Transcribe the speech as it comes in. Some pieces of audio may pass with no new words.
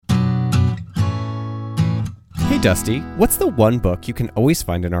Dusty, what's the one book you can always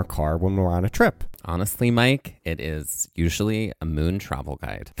find in our car when we're on a trip? Honestly, Mike, it is usually a Moon travel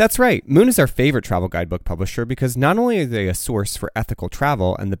guide. That's right. Moon is our favorite travel guidebook publisher because not only are they a source for ethical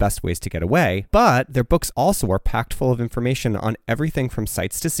travel and the best ways to get away, but their books also are packed full of information on everything from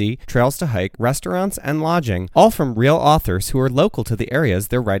sights to see, trails to hike, restaurants, and lodging, all from real authors who are local to the areas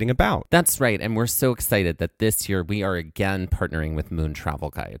they're writing about. That's right, and we're so excited that this year we are again partnering with Moon Travel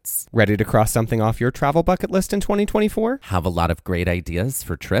Guides. Ready to cross something off your travel bucket list in 2024? Have a lot of great ideas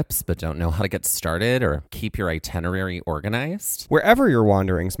for trips, but don't know how to get started or keep your itinerary organized? Wherever your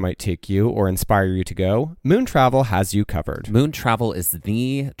wanderings might take you or inspire you to go, Moon Travel has you covered. Moon Travel is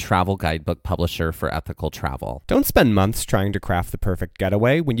the travel guidebook publisher for ethical travel. Don't spend months trying to craft the perfect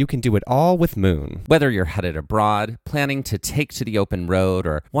getaway when you can do it all with Moon. Whether you're headed abroad, planning to take to the open road,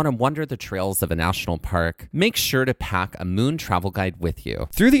 or want to wander the trails of a national park, make sure to pack a Moon travel guide with you.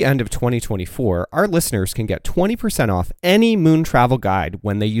 Through the end of 2024, our listeners can get 20% off any Moon travel guide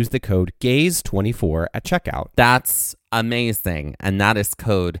when they use the code GAZE24 at checkout. That's amazing. And that is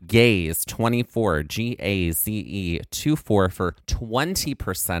code GAZE24, GAZE24 for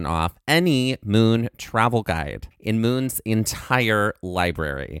 20% off any Moon travel guide in Moon's entire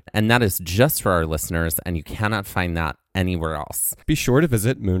library. And that is just for our listeners, and you cannot find that anywhere else. Be sure to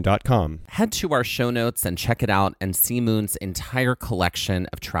visit moon.com. Head to our show notes and check it out and see Moon's entire collection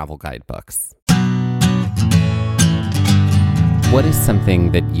of travel guidebooks. What is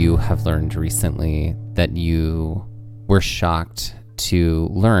something that you have learned recently that you were shocked to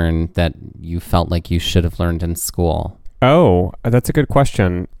learn that you felt like you should have learned in school? Oh, that's a good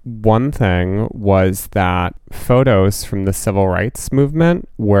question. One thing was that photos from the civil rights movement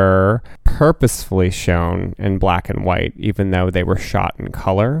were purposefully shown in black and white, even though they were shot in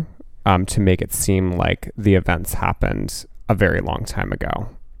color, to make it seem like the events happened a very long time ago.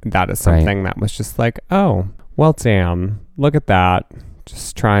 That is something that was just like, oh, well, damn, look at that.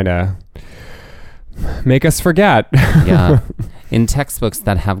 Just trying to make us forget. Yeah. In textbooks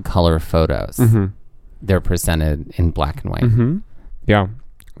that have color photos, they're presented in black and white. Yeah,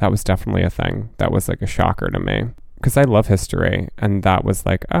 that was definitely a thing. That was like a shocker to me because I love history. And that was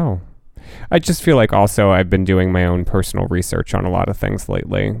like, oh, I just feel like also I've been doing my own personal research on a lot of things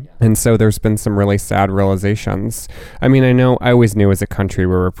lately. And so there's been some really sad realizations. I mean, I always knew as a country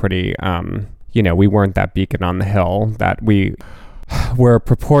we were pretty, we weren't that beacon on the hill that we were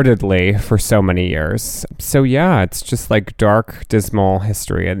purportedly for so many years. So yeah, it's just like dark, dismal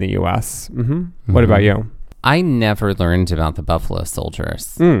history in the U.S. What about you? I never learned about the Buffalo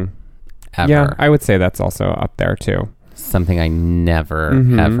Soldiers. Ever. Yeah, I would say that's also up there too. Something I never,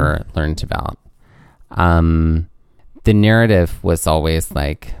 ever learned about. The narrative was always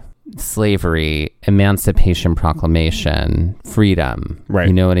like slavery, Emancipation Proclamation, freedom. Right.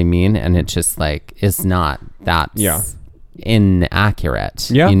 You know what I mean? And it just like is not that inaccurate.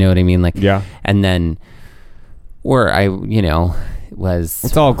 Yeah. You know what I mean? Like, yeah. And then, or was...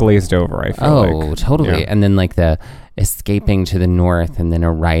 It's all glazed over, I feel like. Oh, totally. Yeah. And then like the escaping to the north and then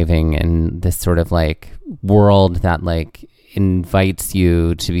arriving in this sort of like world that like invites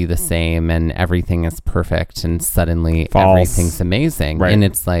you to be the same and everything is perfect and suddenly everything's amazing. Right. And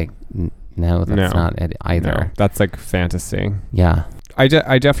it's like, no, that's not it either. No, that's like fantasy. Yeah. I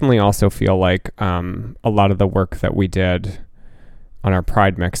definitely also feel like a lot of the work that we did on our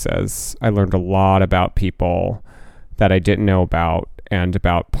Pride mixes, I learned a lot about people that I didn't know about and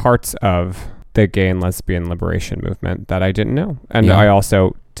about parts of the gay and lesbian liberation movement that I didn't know. And I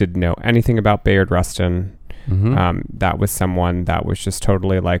also didn't know anything about Bayard Rustin. That was someone that was just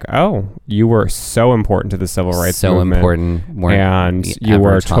totally like, oh, you were so important to the civil rights movement. So important. And you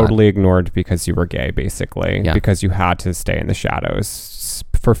were totally ignored because you were gay, basically, because you had to stay in the shadows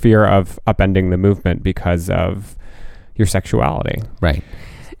for fear of upending the movement because of your sexuality. Right.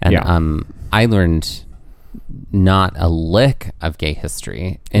 And I learned not a lick of gay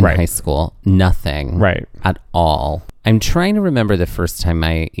history in high school. Nothing. At all. I'm trying to remember the first time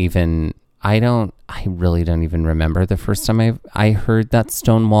I really don't even remember the first time I heard that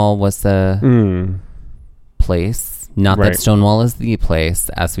Stonewall was the place. Not that Stonewall is the place,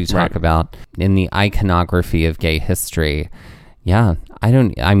 as we talk about in the iconography of gay history. Yeah,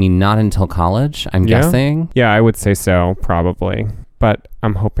 not until college, I'm guessing. Yeah, I would say so, probably. But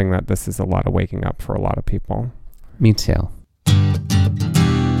I'm hoping that this is a lot of waking up for a lot of people. Me too.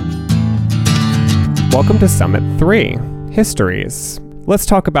 Welcome to Summit 3, Histories. Let's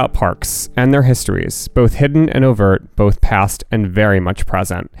talk about parks and their histories, both hidden and overt, both past and very much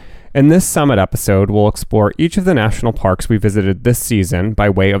present. In this Summit episode, we'll explore each of the national parks we visited this season by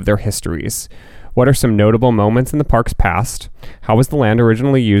way of their histories. What are some notable moments in the park's past? How was the land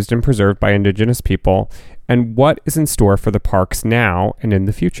originally used and preserved by indigenous people? and what is in store for the parks now and in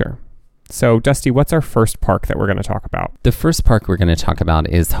the future. So, Dusty, what's our first park that we're going to talk about? The first park we're going to talk about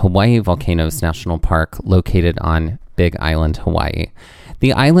is Hawaii Volcanoes National Park, located on Big Island, Hawaii.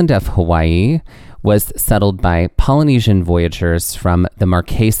 The island of Hawaii was settled by Polynesian voyagers from the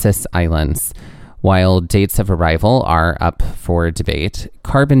Marquesas Islands. While dates of arrival are up for debate,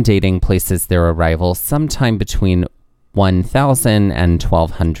 carbon dating places their arrival sometime between 1000 and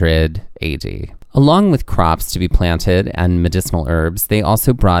 1200 AD. Along with crops to be planted and medicinal herbs, they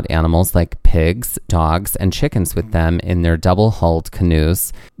also brought animals like pigs, dogs, and chickens with them in their double-hulled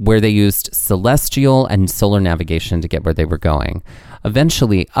canoes, where they used celestial and solar navigation to get where they were going.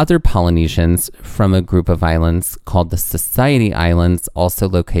 Eventually, other Polynesians from a group of islands called the Society Islands, also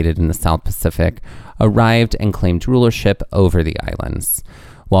located in the South Pacific, arrived and claimed rulership over the islands.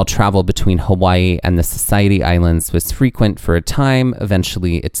 While travel between Hawaii and the Society Islands was frequent for a time,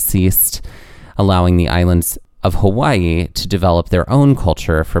 eventually it ceased, allowing the islands of Hawaii to develop their own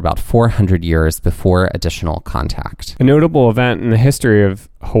culture for about 400 years before additional contact. A notable event in the history of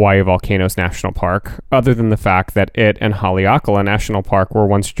Hawaii Volcanoes National Park, other than the fact that it and Haleakala National Park were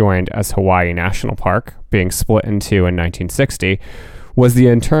once joined as Hawaii National Park, being split in two in 1960, was the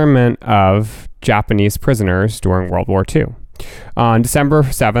internment of Japanese prisoners during World War II. On December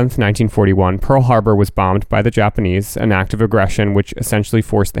 7th, 1941, Pearl Harbor was bombed by the Japanese, an act of aggression which essentially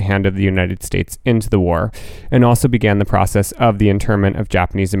forced the hand of the United States into the war, and also began the process of the internment of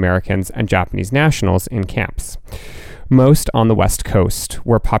Japanese Americans and Japanese nationals in camps. Most on the West Coast,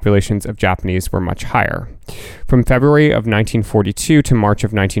 where populations of Japanese were much higher. From February of 1942 to March of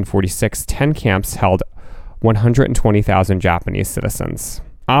 1946, 10 camps held 120,000 Japanese citizens.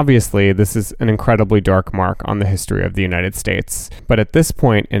 Obviously, this is an incredibly dark mark on the history of the United States, but at this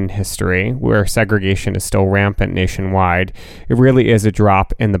point in history, where segregation is still rampant nationwide, it really is a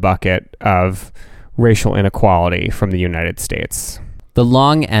drop in the bucket of racial inequality from the United States. The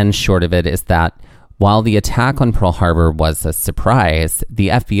long and short of it is that while the attack on Pearl Harbor was a surprise, the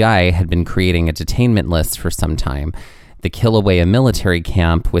FBI had been creating a detainment list for some time. The Kilauea military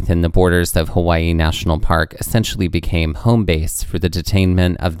camp within the borders of Hawaii National Park essentially became home base for the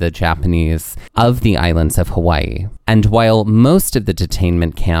detainment of the Japanese of the islands of Hawaii. And while most of the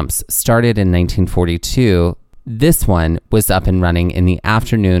detainment camps started in 1942, this one was up and running in the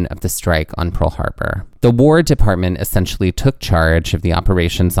afternoon of the strike on Pearl Harbor. The War Department essentially took charge of the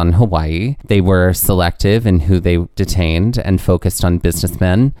operations on Hawaii. They were selective in who they detained and focused on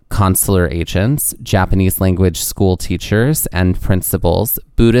businessmen, consular agents, Japanese language school teachers and principals,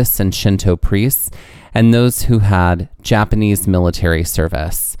 Buddhists and Shinto priests, and those who had Japanese military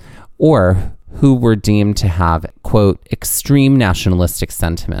service, or who were deemed to have, quote, extreme nationalistic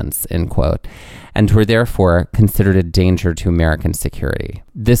sentiments, end quote, and were therefore considered a danger to American security.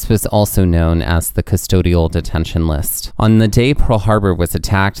 This was also known as the custodial detention list. On the day Pearl Harbor was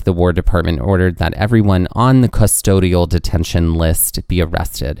attacked, the War Department ordered that everyone on the custodial detention list be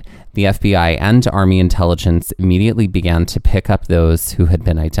arrested. The FBI and Army intelligence immediately began to pick up those who had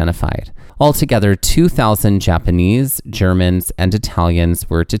been identified. Altogether, 2,000 Japanese, Germans, and Italians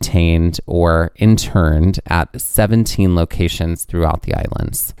were detained or interned at 17 locations throughout the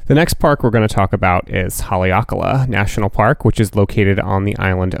islands. The next park we're going to talk about is Haleakala National Park, which is located on the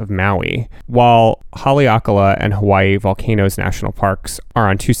island of Maui. While Haleakala and Hawaii Volcanoes National Parks are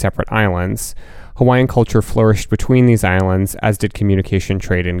on two separate islands, Hawaiian culture flourished between these islands, as did communication,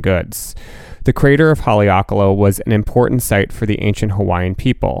 trade, and goods. The crater of Haleakala was an important site for the ancient Hawaiian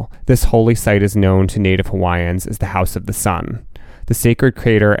people. This holy site is known to native Hawaiians as the House of the Sun. The sacred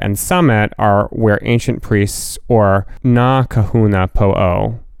crater and summit are where ancient priests, or Nā Kahuna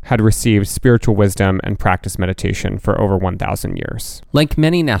Po'o, had received spiritual wisdom and practiced meditation for over 1,000 years. Like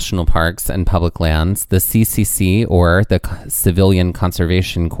many national parks and public lands, the CCC, or the Civilian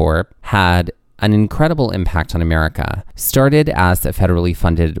Conservation Corps, had an incredible impact on America. Started as a federally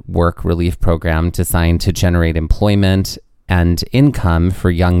funded work relief program designed to generate employment and income for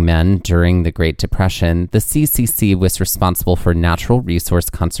young men during the Great Depression, the CCC was responsible for natural resource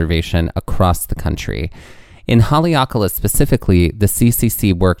conservation across the country. In Haleakala specifically, the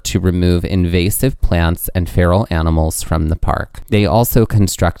CCC worked to remove invasive plants and feral animals from the park. They also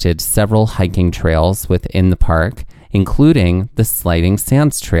constructed several hiking trails within the park, including the Sliding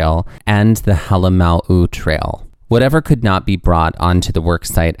Sands Trail and the Halemau'u Trail. Whatever could not be brought onto the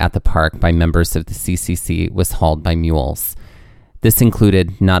worksite at the park by members of the CCC was hauled by mules. This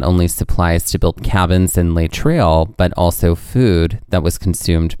included not only supplies to build cabins and lay trail, but also food that was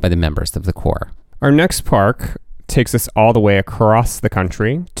consumed by the members of the Corps. Our next park takes us all the way across the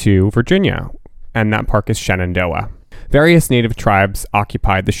country to Virginia, and that park is Shenandoah. Various native tribes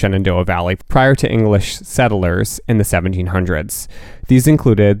occupied the Shenandoah Valley prior to English settlers in the 1700s. These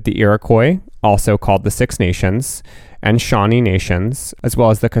included the Iroquois, also called the Six Nations, and Shawnee Nations, as well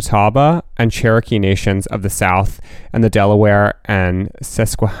as the Catawba and Cherokee Nations of the South, and the Delaware and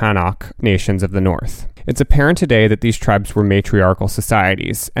Susquehannock Nations of the North. It's apparent today that these tribes were matriarchal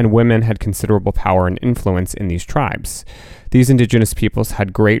societies, and women had considerable power and influence in these tribes. These indigenous peoples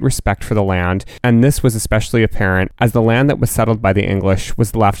had great respect for the land, and this was especially apparent as the land that was settled by the English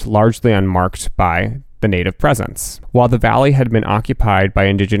was left largely unmarked by the native presence. While the valley had been occupied by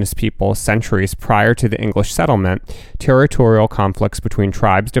indigenous people centuries prior to the English settlement, territorial conflicts between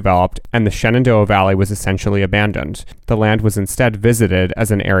tribes developed, and the Shenandoah Valley was essentially abandoned. The land was instead visited as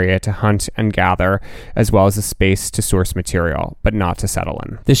an area to hunt and gather, as well as a space to source material, but not to settle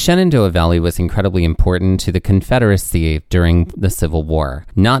in. The Shenandoah Valley was incredibly important to the Confederacy during the Civil War,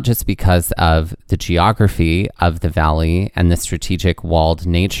 not just because of the geography of the valley and the strategic walled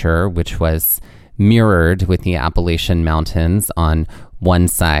nature, which was mirrored with the Appalachian Mountains on one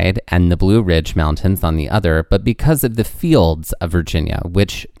side and the Blue Ridge Mountains on the other, but because of the fields of Virginia,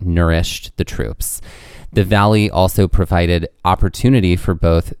 which nourished the troops. The valley also provided opportunity for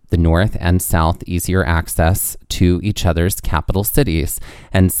both the North and South easier access to each other's capital cities,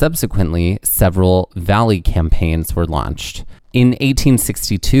 and subsequently several valley campaigns were launched. In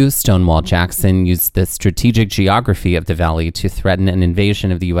 1862, Stonewall Jackson used the strategic geography of the valley to threaten an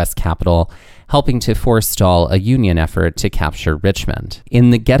invasion of the U.S. Capitol, helping to forestall a Union effort to capture Richmond. In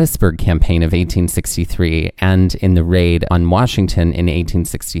the Gettysburg Campaign of 1863 and in the raid on Washington in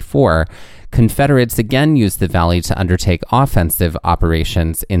 1864, Confederates again used the valley to undertake offensive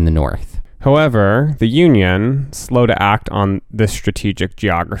operations in the North. However, the Union, slow to act on this strategic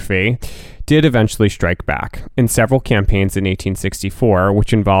geography, did eventually strike back in several campaigns in 1864,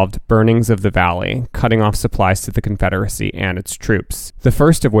 which involved burnings of the valley, cutting off supplies to the Confederacy and its troops. The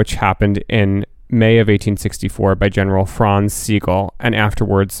first of which happened in May of 1864 by General Franz Sigel and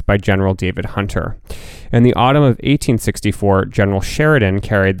afterwards by General David Hunter. In the autumn of 1864, General Sheridan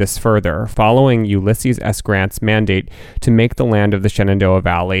carried this further, following Ulysses S. Grant's mandate to make the land of the Shenandoah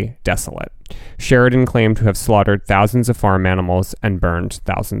Valley desolate. Sheridan claimed to have slaughtered thousands of farm animals and burned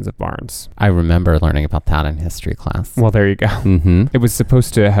thousands of barns. I remember learning about that in history class. Well, there you go. Mm-hmm. It was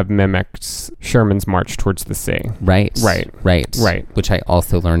supposed to have mimicked Sherman's march towards the sea. Right. Which I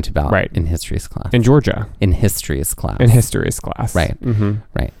also learned about in history's class. In Georgia. In history's class. Right. Mm-hmm.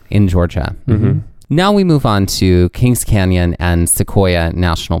 Right. In Georgia. Mm-hmm. Now we move on to Kings Canyon and Sequoia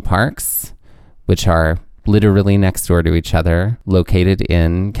National Parks, which are literally next door to each other, located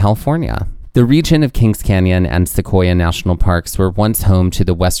in California. The region of Kings Canyon and Sequoia National Parks were once home to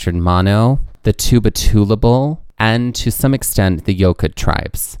the Western Mono, the Tubatula Bull, and to some extent the Yokut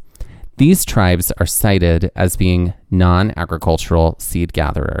tribes. These tribes are cited as being non-agricultural seed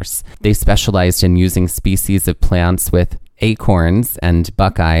gatherers. They specialized in using species of plants with acorns, and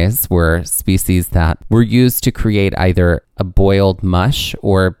buckeyes were species that were used to create either a boiled mush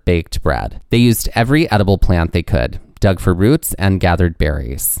or baked bread. They used every edible plant they could, dug for roots, and gathered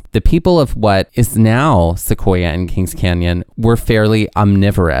berries. The people of what is now Sequoia and Kings Canyon were fairly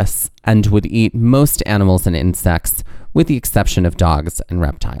omnivorous and would eat most animals and insects, with the exception of dogs and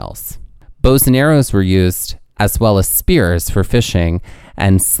reptiles. Bows and arrows were used, as well as spears for fishing,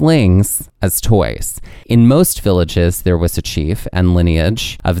 and slings as toys. In most villages, there was a chief, and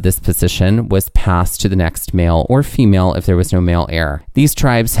lineage of this position was passed to the next male or female if there was no male heir. These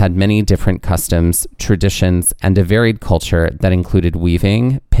tribes had many different customs, traditions, and a varied culture that included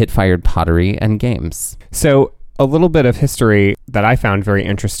weaving, pit-fired pottery, and games. So, a little bit of history that I found very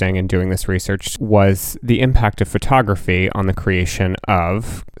interesting in doing this research was the impact of photography on the creation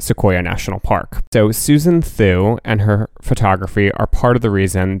of Sequoia National Park. So Susan Thew and her photography are part of the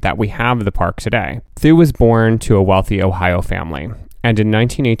reason that we have the park today. Thew was born to a wealthy Ohio family, and in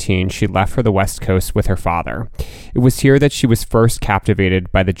 1918 she left for the West Coast with her father. It was here that she was first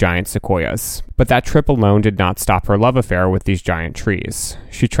captivated by the giant sequoias. But that trip alone did not stop her love affair with these giant trees.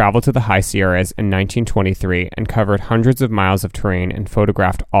 She traveled to the High Sierras in 1923 and covered hundreds of miles of terrain and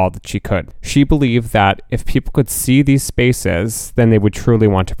photographed all that she could. She believed that if people could see these spaces, then they would truly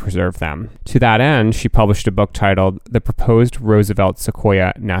want to preserve them. To that end, she published a book titled The Proposed Roosevelt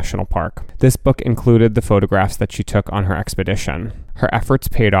Sequoia National Park. This book included the photographs that she took on her expedition. Her efforts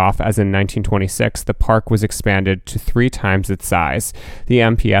paid off as in 1926, the park was expanded to 3 times its size, the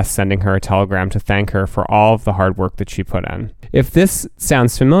MPS sending her a telegram to thank her for all of the hard work that she put in. If this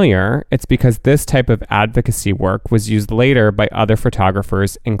sounds familiar, it's because this type of advocacy work was used later by other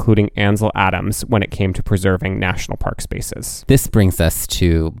photographers, including Ansel Adams, when it came to preserving national park spaces. This brings us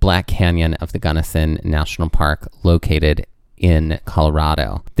to Black Canyon of the Gunnison National Park, located in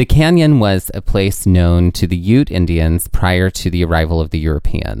Colorado. The canyon was a place known to the Ute Indians prior to the arrival of the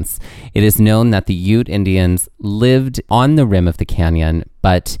Europeans. It is known that the Ute Indians lived on the rim of the canyon,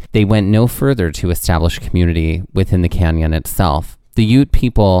 but they went no further to establish community within the canyon itself. The Ute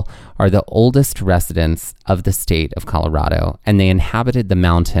people are the oldest residents of the state of Colorado, and they inhabited the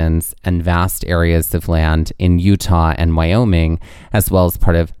mountains and vast areas of land in Utah and Wyoming, as well as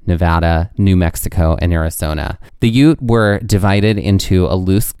part of Nevada, New Mexico, and Arizona. The Ute were divided into a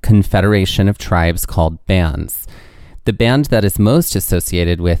loose confederation of tribes called bands. The band that is most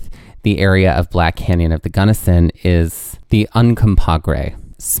associated with the area of Black Canyon of the Gunnison is the Uncompahgre.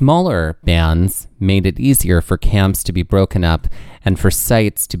 Smaller bands made it easier for camps to be broken up and for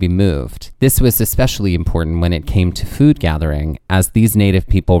sites to be moved. This was especially important when it came to food gathering, as these native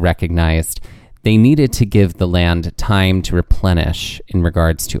people recognized they needed to give the land time to replenish in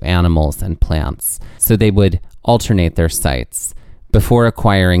regards to animals and plants, so they would alternate their sites. Before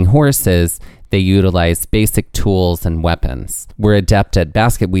acquiring horses, they utilized basic tools and weapons, were adept at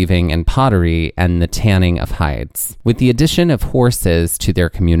basket weaving and pottery and the tanning of hides. With the addition of horses to their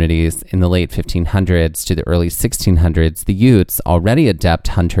communities in the late 1500s to the early 1600s, the Utes, already adept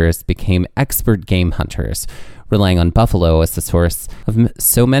hunters, became expert game hunters, relying on buffalo as the source of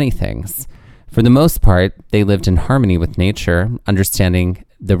so many things. For the most part, they lived in harmony with nature, understanding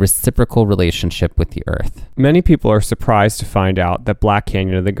the reciprocal relationship with the earth. Many people are surprised to find out that Black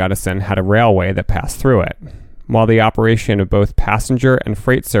Canyon of the Gunnison had a railway that passed through it. While the operation of both passenger and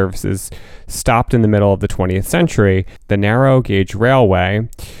freight services stopped in the middle of the 20th century, the narrow gauge railway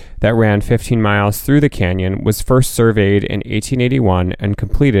that ran 15 miles through the canyon was first surveyed in 1881 and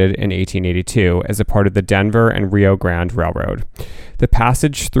completed in 1882 as a part of the Denver and Rio Grande Railroad. The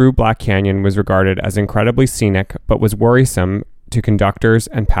passage through Black Canyon was regarded as incredibly scenic, but was worrisome to conductors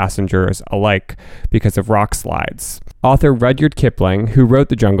and passengers alike because of rock slides. Author Rudyard Kipling, who wrote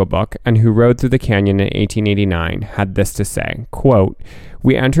The Jungle Book and who rode through the canyon in 1889, had this to say, quote,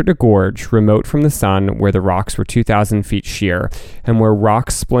 "We entered a gorge remote from the sun where the rocks were 2,000 feet sheer and where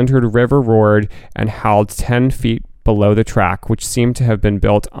rocks splintered, river roared, and howled 10 feet below the track, which seemed to have been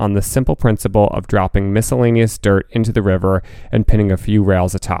built on the simple principle of dropping miscellaneous dirt into the river and pinning a few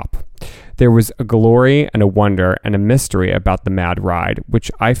rails atop. There was a glory and a wonder and a mystery about the mad ride,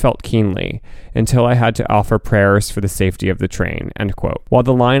 which I felt keenly, until I had to offer prayers for the safety of the train," end quote. While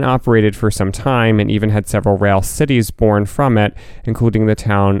the line operated for some time and even had several rail cities born from it, including the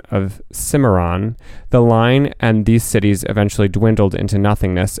town of Cimarron, the line and these cities eventually dwindled into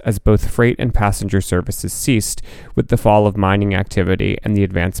nothingness as both freight and passenger services ceased with the fall of mining activity and the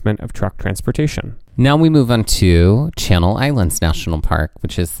advancement of truck transportation. Now we move on to Channel Islands National Park,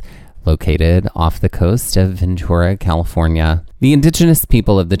 which is located off the coast of Ventura, California. The indigenous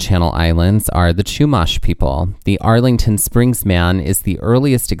people of the Channel Islands are the Chumash people. The Arlington Springs Man is the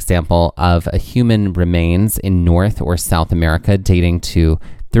earliest example of a human remains in North or South America dating to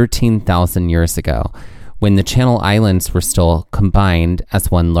 13,000 years ago, when the Channel Islands were still combined as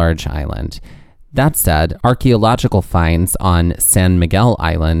one large island. That said, archaeological finds on San Miguel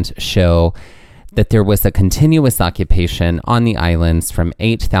Island show that there was a continuous occupation on the islands from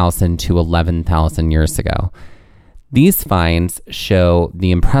 8,000 to 11,000 years ago. These finds show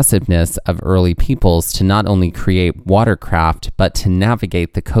the impressiveness of early peoples to not only create watercraft, but to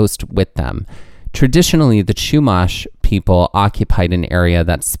navigate the coast with them. Traditionally, the Chumash people occupied an area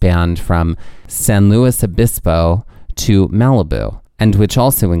that spanned from San Luis Obispo to Malibu, and which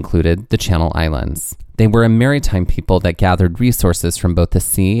also included the Channel Islands. They were a maritime people that gathered resources from both the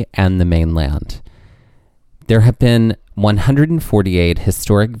sea and the mainland. There have been 148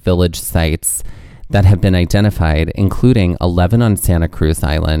 historic village sites that have been identified, including 11 on Santa Cruz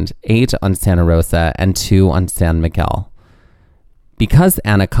Island, 8 on Santa Rosa, and 2 on San Miguel. Because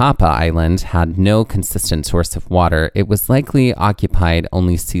Anacapa Island had no consistent source of water, it was likely occupied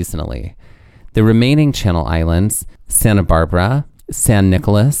only seasonally. The remaining Channel Islands, Santa Barbara, San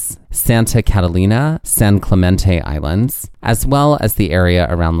Nicolas, Santa Catalina, San Clemente Islands, as well as the area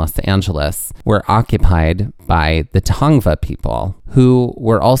around Los Angeles, were occupied by the Tongva people, who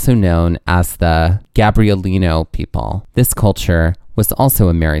were also known as the Gabrielino people. This culture was also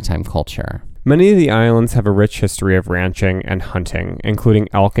a maritime culture. Many of the islands have a rich history of ranching and hunting, including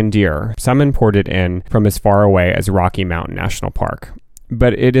elk and deer, some imported in from as far away as Rocky Mountain National Park.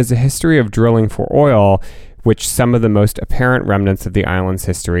 But it is a history of drilling for oil, which some of the most apparent remnants of the island's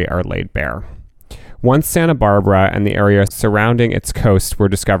history are laid bare. Once Santa Barbara and the area surrounding its coast were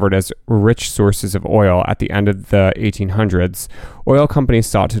discovered as rich sources of oil at the end of the 1800s, oil companies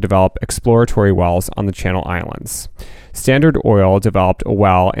sought to develop exploratory wells on the Channel Islands. Standard Oil developed a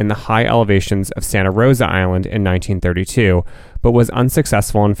well in the high elevations of Santa Rosa Island in 1932, but was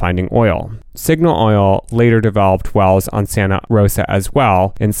unsuccessful in finding oil. Signal Oil later developed wells on Santa Rosa as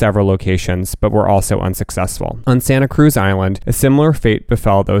well in several locations, but were also unsuccessful. On Santa Cruz Island, a similar fate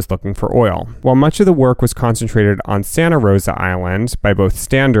befell those looking for oil. While much of the work was concentrated on Santa Rosa Island by both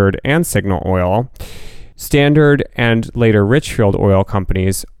Standard and Signal Oil, Standard and later Richfield Oil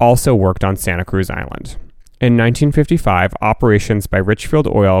companies also worked on Santa Cruz Island. In 1955, operations by Richfield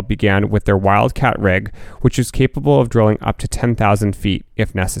Oil began with their Wildcat rig, which was capable of drilling up to 10,000 feet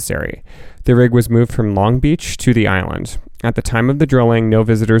if necessary. The rig was moved from Long Beach to the island. At the time of the drilling, no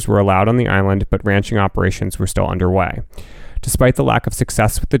visitors were allowed on the island, but ranching operations were still underway. Despite the lack of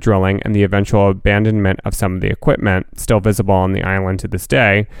success with the drilling and the eventual abandonment of some of the equipment, still visible on the island to this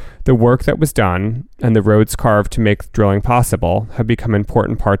day, the work that was done and the roads carved to make drilling possible have become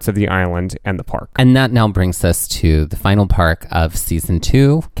important parts of the island and the park. And that now brings us to the final park of Season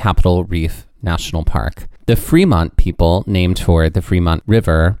 2, Capitol Reef National Park. The Fremont people, named for the Fremont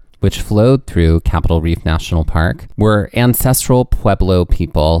River, which flowed through Capitol Reef National Park, were ancestral Pueblo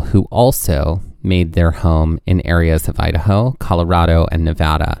people who also made their home in areas of Idaho, Colorado, and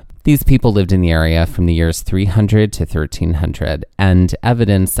Nevada. These people lived in the area from the years 300 to 1300, and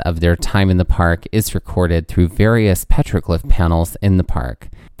evidence of their time in the park is recorded through various petroglyph panels in the park.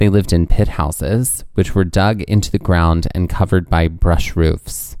 They lived in pit houses, which were dug into the ground and covered by brush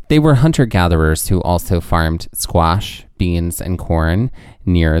roofs. They were hunter-gatherers who also farmed squash, beans, and corn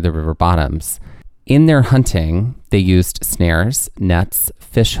near the river bottoms. In their hunting, they used snares, nets,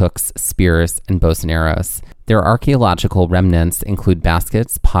 fish hooks, spears, and bows and arrows. Their archaeological remnants include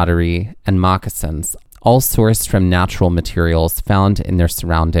baskets, pottery, and moccasins, all sourced from natural materials found in their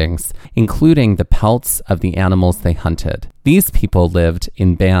surroundings, including the pelts of the animals they hunted. These people lived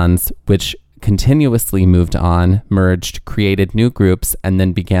in bands which continuously moved on, merged, created new groups, and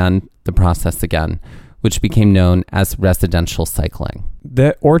then began the process again, which became known as residential cycling.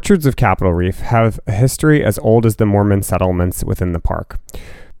 The orchards of Capitol Reef have a history as old as the Mormon settlements within the park.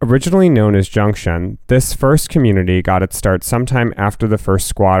 Originally known as Junction, this first community got its start sometime after the first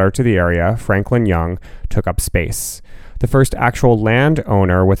squatter to the area, Franklin Young, took up space. The first actual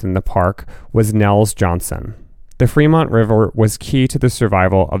landowner within the park was Nels Johnson. The Fremont River was key to the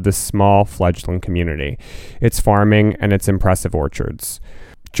survival of this small fledgling community, its farming and its impressive orchards.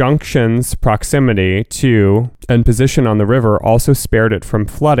 Junction's proximity to and position on the river also spared it from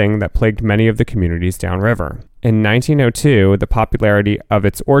flooding that plagued many of the communities downriver. In 1902, the popularity of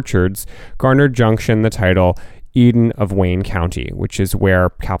its orchards garnered Junction the title Eden of Wayne County, which is where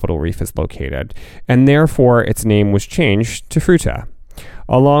Capitol Reef is located, and therefore its name was changed to Fruita.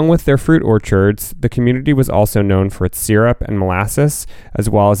 Along with their fruit orchards, the community was also known for its syrup and molasses, as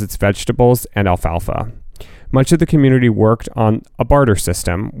well as its vegetables and alfalfa. Much of the community worked on a barter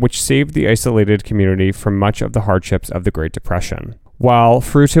system, which saved the isolated community from much of the hardships of the Great Depression. While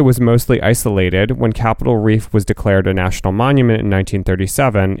Fruita was mostly isolated, when Capitol Reef was declared a national monument in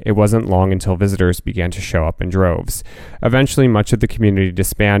 1937, it wasn't long until visitors began to show up in droves. Eventually, much of the community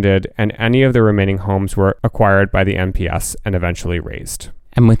disbanded, and any of the remaining homes were acquired by the NPS and eventually razed.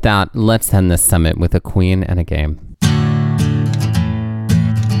 And with that, let's end this summit with a queen and a game.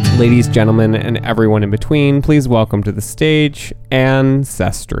 Ladies, gentlemen, and everyone in between, please welcome to the stage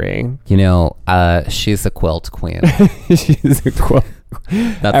Ancestry. You know, she's a quilt queen. She's a quilt.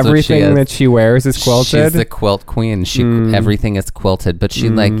 That's everything that she wears is quilted. She's a quilt queen. Everything is quilted, but she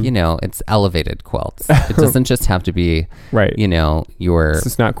it's elevated quilts. It doesn't just have to be right. Your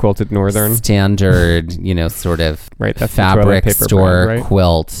it's not quilted northern standard, sort of right. That's fabric store brand, right?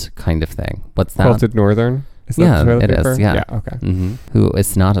 Quilt kind of thing. What's that? Quilted northern. Yeah, it is. Yeah. Okay. Mm-hmm. Who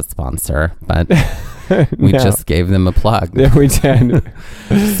is not a sponsor, but we just gave them a plug. Yeah, we did.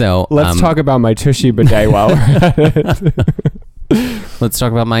 So let's talk about my Tushy bidet while we're at it. Let's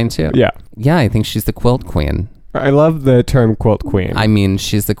talk about mine too. Yeah. Yeah, I think she's the quilt queen. I love the term quilt queen. I mean,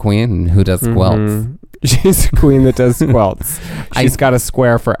 she's the queen who does quilts. She's a queen that does quilts. She's got a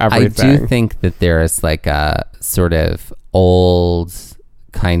square for everything. I do think that there is like a sort of old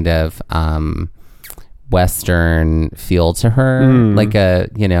kind of Western feel to her, like a,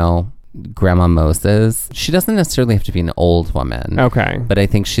 Grandma Moses. She doesn't necessarily have to be an old woman. Okay. But I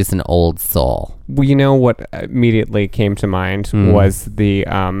think she's an old soul. Well, you know what immediately came to mind was the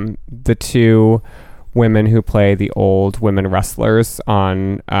two women who play the old women wrestlers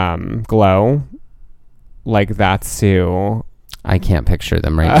on Glow. Like that's who I can't picture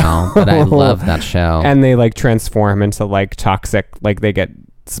them right now, but I love that show. And they like transform into like toxic, like they get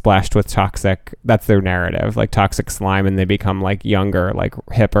splashed with toxic. That's their narrative, like toxic slime, and they become like younger, like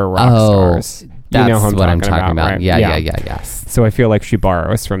hipper rock stars. That's you know who what I'm talking about. Right? Yeah, yes. So I feel like she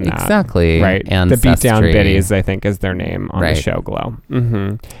borrows from that. Exactly. Right. Ancestry. The Beatdown Biddies, I think, is their name on the show Glow.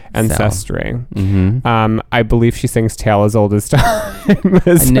 Mm-hmm. Ancestry. I believe she sings Tale as Old as Time.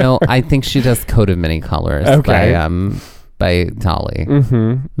 No, I think she does Coat of Many Colors by Dolly.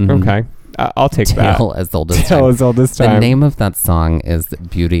 Okay. I'll take that. Tale as Old as Time. Tale as Old as Time. The name of that song is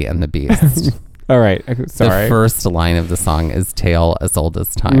Beauty and the Beast. All right. Sorry. The first line of the song is Tale as Old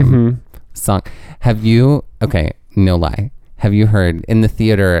as Time. Song. Have you, okay, no lie. Have you heard in the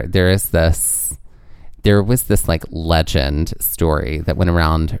theater, there was this like legend story that went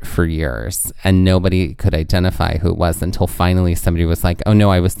around for years and nobody could identify who it was until finally somebody was like, oh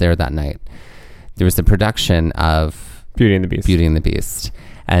no, I was there that night. There was a production of Beauty and the Beast.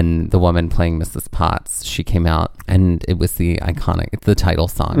 And the woman playing Mrs. Potts, she came out and it was the title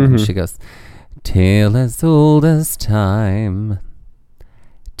song. And she goes, Tale as old as time.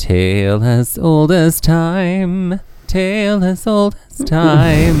 Tale as old as time, tale as old as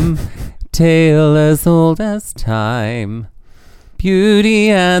time, tale as old as time, Beauty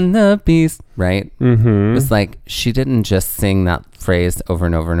and the Beast. Right? It was like she didn't just sing that phrase over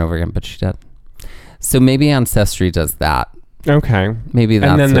and over and over again, but she did. So maybe Ancestry does that. Okay. Maybe that's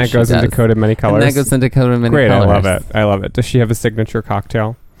and then what that goes into Coat of Many Colors. And that goes into Coat of Many Colors. Colors. I love it. Does she have a signature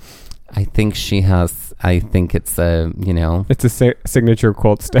cocktail? I think she has. I think it's a, It's a signature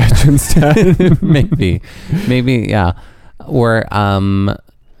quilt stitch instead. maybe, yeah. Or,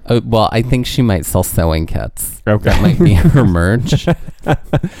 well, I think she might sell sewing kits. Okay. That might be her merch.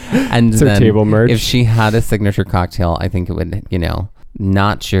 And it's then table merch. If she had a signature cocktail, I think it would,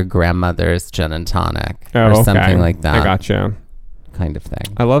 not your grandmother's gin and tonic or something like that. I gotcha. Kind of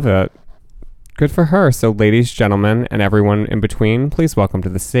thing. I love it. Good for her. So ladies, gentlemen, and everyone in between, please welcome to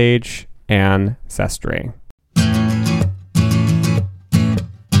the stage Ancestry.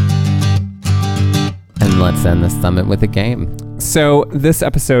 And let's end the summit with a game. So this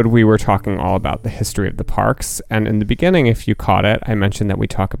episode, we were talking all about the history of the parks. And in the beginning, if you caught it, I mentioned that we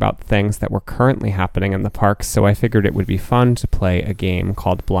talk about things that were currently happening in the parks. So I figured it would be fun to play a game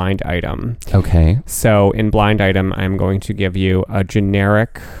called Blind Item. Okay. So in Blind Item, I'm going to give you a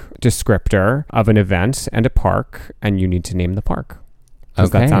generic descriptor of an event and a park, and you need to name the park. Does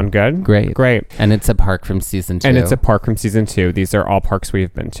that sound good? Great. And it's a park from season 2. And it's a park from season 2. These are all parks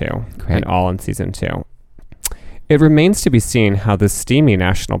we've been to. Great. And all in season 2. It remains to be seen how this steamy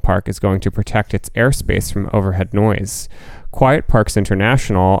national park is going to protect its airspace from overhead noise. Quiet Parks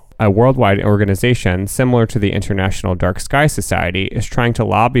International, a worldwide organization similar to the International Dark Sky Society, is trying to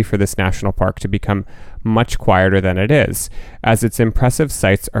lobby for this national park to become much quieter than it is, as its impressive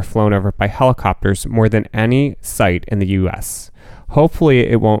sights are flown over by helicopters more than any site in the U.S. Hopefully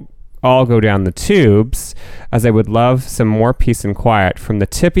it won't all go down the tubes, as I would love some more peace and quiet from the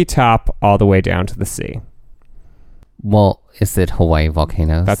tippy top all the way down to the sea. Well, is it Hawaii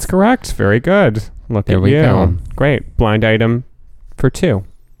volcanoes? That's correct. Very good. Look there at we you. Go. Great. Blind item for 2.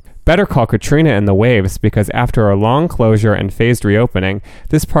 Better call Katrina and the waves, because after a long closure and phased reopening,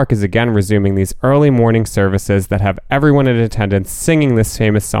 this park is again resuming these early morning services that have everyone in attendance singing this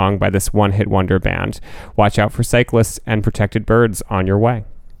famous song by this one-hit wonder band. Watch out for cyclists and protected birds on your way.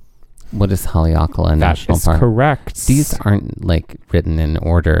 What is Haleakala National Park? That is correct. These aren't like written in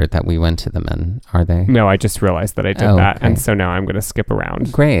order that we went to them in, are they? No, I just realized that I did that, and so now I'm going to skip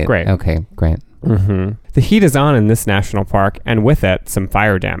around. Great. Okay, great. The heat is on in this national park, and with it, some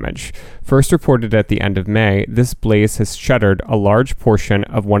fire damage. First reported at the end of May, this blaze has shuttered a large portion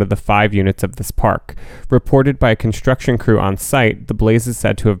of one of the 5 units of this park. Reported by a construction crew on site, the blaze is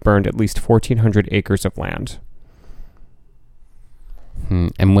said to have burned at least 1,400 acres of land.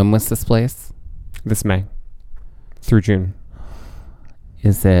 And when was this place? This May through June.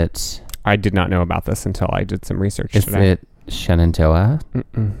 Is it... I did not know about this until I did some research today. Is it Shenandoah?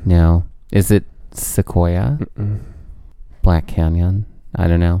 No. Is it Sequoia? Black Canyon? I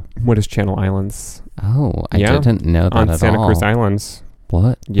don't know. What is Channel Islands? Oh, I didn't know that at all. On Santa Cruz Islands.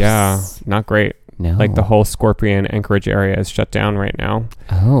 What? Yeah, not great. No. Like the whole Scorpion Anchorage area is shut down right now.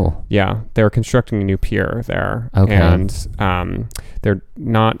 Oh. Yeah, they're constructing a new pier there. Okay. And they're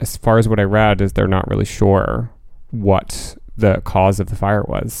not, as far as what I read, is they're not really sure what the cause of the fire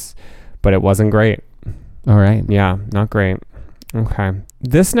was. But it wasn't great. All right. Yeah, not great. Okay.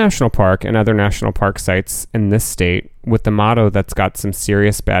 This national park and other national park sites in this state, with the motto that's got some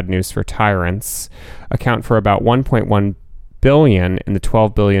serious bad news for tyrants, account for about $1.1 billion in the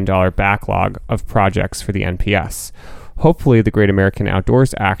 $12 billion backlog of projects for the NPS. Hopefully, the Great American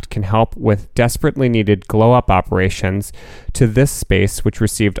Outdoors Act can help with desperately needed glow-up operations to this space, which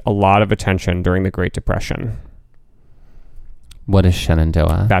received a lot of attention during the Great Depression. What is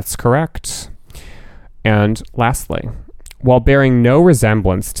Shenandoah? That's correct. And lastly, while bearing no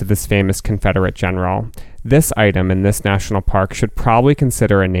resemblance to this famous Confederate general, this item in this national park should probably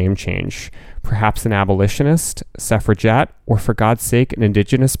consider a name change. Perhaps an abolitionist, suffragette, or for God's sake, an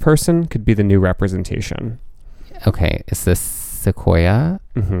indigenous person could be the new representation. Okay, is this sequoia?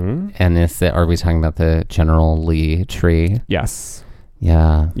 Mm-hmm. And are we talking about the General Lee tree? Yes.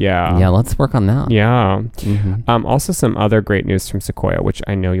 Yeah. Yeah. Yeah, let's work on that. Yeah. Mm-hmm. Also some other great news from Sequoia, which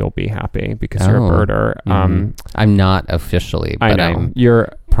I know you'll be happy because you're a birder. Mm-hmm. I'm not officially, but I know. I'm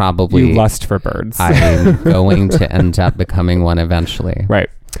You're probably... You lust for birds. I'm going to end up becoming one eventually. Right.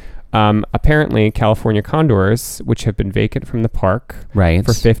 Apparently, California condors, which have been vacant from the park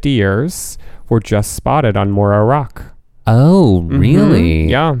for 50 years, were just spotted on Morro Rock. Oh, really?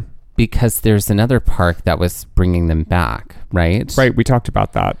 Yeah. Because there's another park that was bringing them back, right? Right. We talked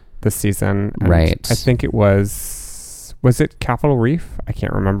about that this season. Right. I think it was it Capitol Reef? I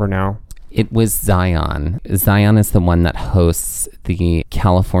can't remember now. It was Zion. Zion is the one that hosts the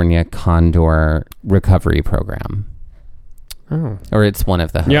California Condor Recovery Program. Oh. Or it's one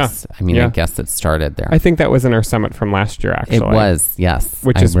of the hosts. Yeah. I mean, I guess it started there. I think that was in our summit from last year, actually. It was, yes.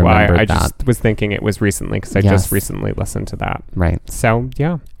 Which is why I just was thinking it was recently, because I just recently listened to that. Right. So,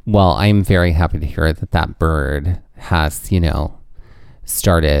 yeah. Well, I'm very happy to hear that bird has,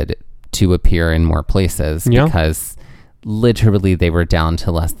 started to appear in more places because literally they were down to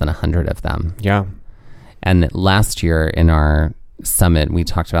less than 100 of them. Yeah. And last year in our summit, we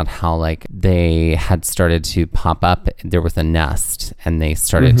talked about how they had started to pop up. There was a nest and they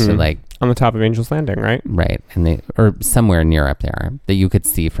started to on the top of Angel's Landing, right? Right. And or somewhere near up there that you could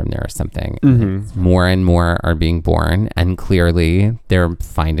see from there or something. Mm-hmm. More and more are being born, and clearly they're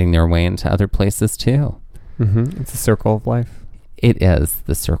finding their way into other places too. Mm-hmm. It's a circle of life. It is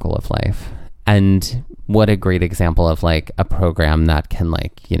the circle of life. And what a great example of a program that can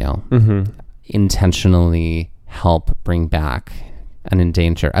intentionally help bring back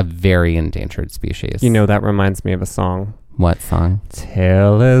a very endangered species. That reminds me of a song. What song?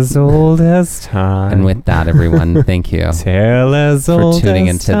 Tale as old as time. And with that, everyone, thank you Tale as old for tuning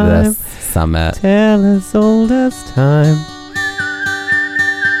as into time. this summit. Tale as old as time.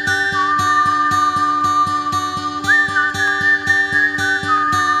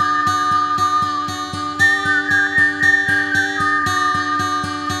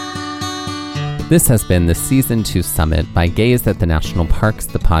 This has been the Season 2 Summit by Gaze at the National Parks,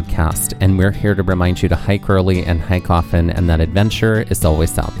 the podcast, and we're here to remind you to hike early and hike often, and that adventure is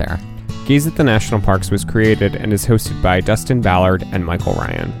always out there. Gaze at the National Parks was created and is hosted by Dustin Ballard and Michael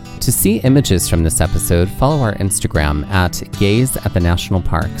Ryan. To see images from this episode, follow our Instagram at Gaze at the National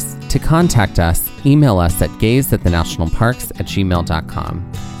Parks. To contact us, email us at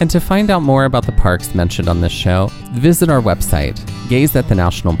gazeatthenationalparks@gmail.com. And to find out more about the parks mentioned on this show, visit our website,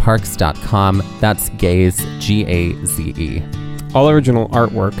 gazeatthenationalparks.com. That's Gaze, Gaze. All original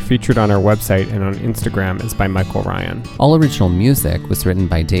artwork featured on our website and on Instagram is by Michael Ryan. All original music was written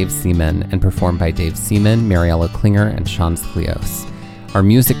by Dave Seaman and performed by Dave Seaman, Mariella Klinger, and Sean Sklios. Our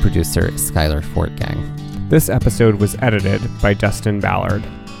music producer is Skylar Fortgang. This episode was edited by Dustin Ballard.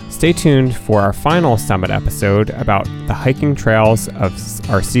 Stay tuned for our final summit episode about the hiking trails of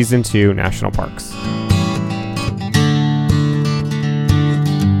our Season 2 National Parks.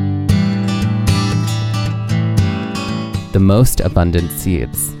 The most abundant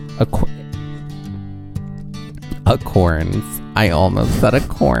seeds. Acorns. I almost said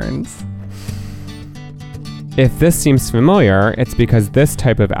acorns. If this seems familiar, it's because this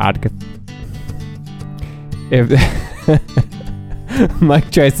type of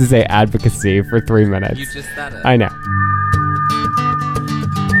Mike tries to say advocacy for 3 minutes. You just said it. I know.